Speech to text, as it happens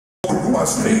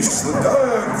must face the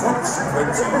dire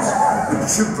consequences. The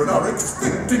children are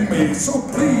expecting me, so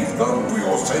please come to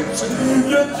your senses.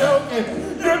 You're joking!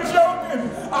 You're joking!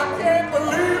 I can't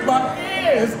believe my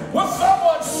ears! Will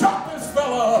someone shut this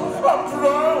fella? I'm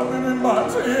drowning in my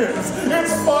tears.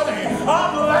 It's funny.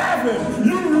 I'm laughing.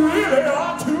 You really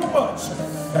are too much.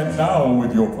 And now,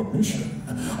 with your permission,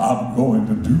 I'm going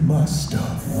to do my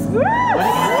stuff. I'm going to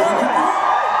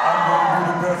do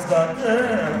the best I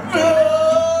can.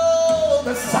 Oh,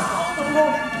 the sound of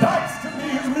rolling dice to me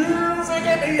is music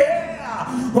in the air.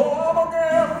 Oh, I'm a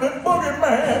gambling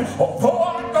boogeyman. Although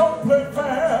I don't play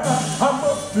fair, I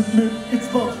must admit it's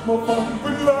much more fun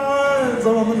with lines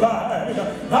on the line.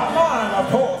 Not mine,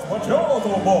 of course, but yours,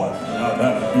 old boy. Now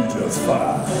that'll be just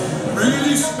fine.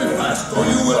 Really spit fast, or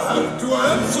you will have to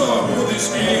answer for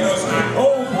this heinous act.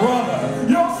 Oh, brother,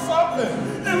 you're something.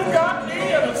 You got me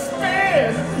in a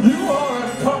spin. You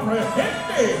aren't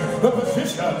comprehending the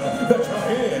position that you're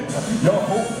in. You're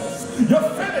hopeless. You're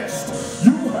finished.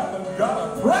 You haven't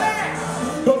got a prayer.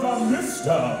 Cause I'm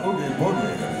Mr. Oogie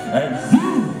Boogie, and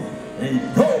you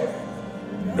ain't going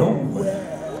nowhere.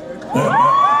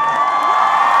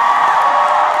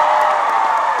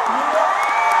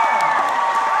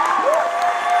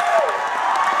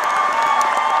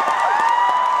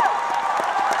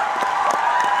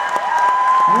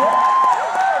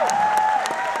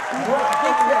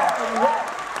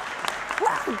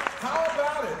 How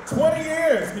about it? 20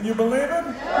 years, can you believe it? I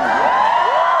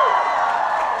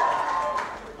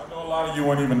know a lot of you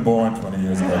weren't even born 20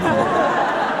 years ago.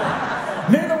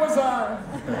 Neither was I.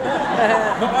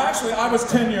 No, actually, I was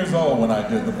 10 years old when I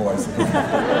did the voice. Isn't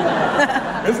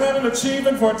that an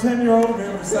achievement for a 10-year-old to be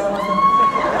able to sound like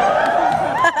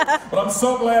that? But I'm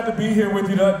so glad to be here with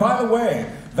you tonight. By the way,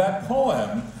 that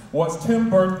poem was Tim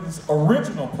Burton's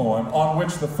original poem on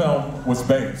which the film was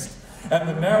based. And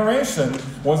the narration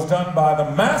was done by the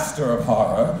master of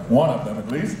horror, one of them at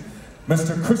least,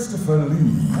 Mr. Christopher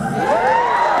Lee.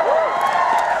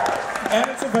 And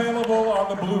it's available on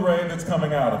the Blu-ray that's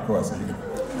coming out, of course. You can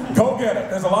go get it.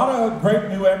 There's a lot of great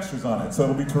new extras on it, so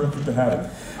it'll be terrific to have it.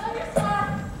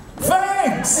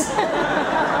 Thanks!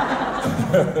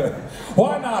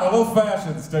 Why not? A little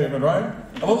fashion statement, right?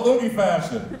 A little Oogie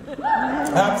fashion.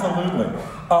 Absolutely.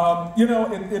 You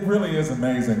know, it really is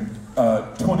amazing.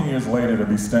 20 years later to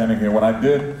be standing here. When I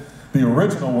did the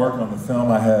original work on the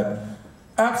film, I had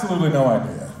absolutely no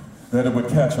idea that it would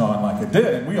catch on like it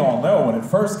did. And we all know when it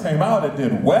first came out, it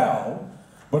did well.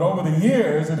 But over the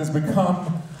years, it has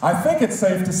become, I think it's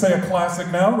safe to say, a classic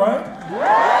now, right?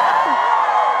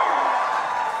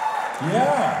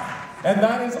 Yeah. And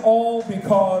that is all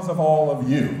because of all of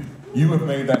you. You have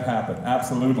made that happen,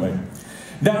 absolutely.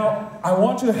 Now, I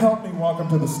want you to help me welcome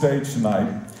to the stage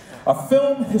tonight a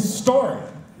film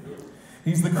historian.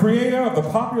 He's the creator of the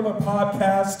popular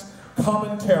podcast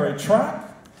Commentary Track,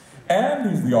 and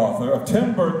he's the author of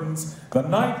Tim Burton's The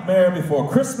Nightmare Before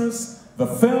Christmas, the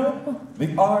film,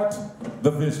 the art,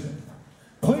 the vision.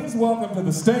 Please welcome to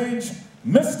the stage,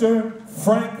 Mr.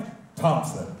 Frank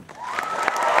Thompson.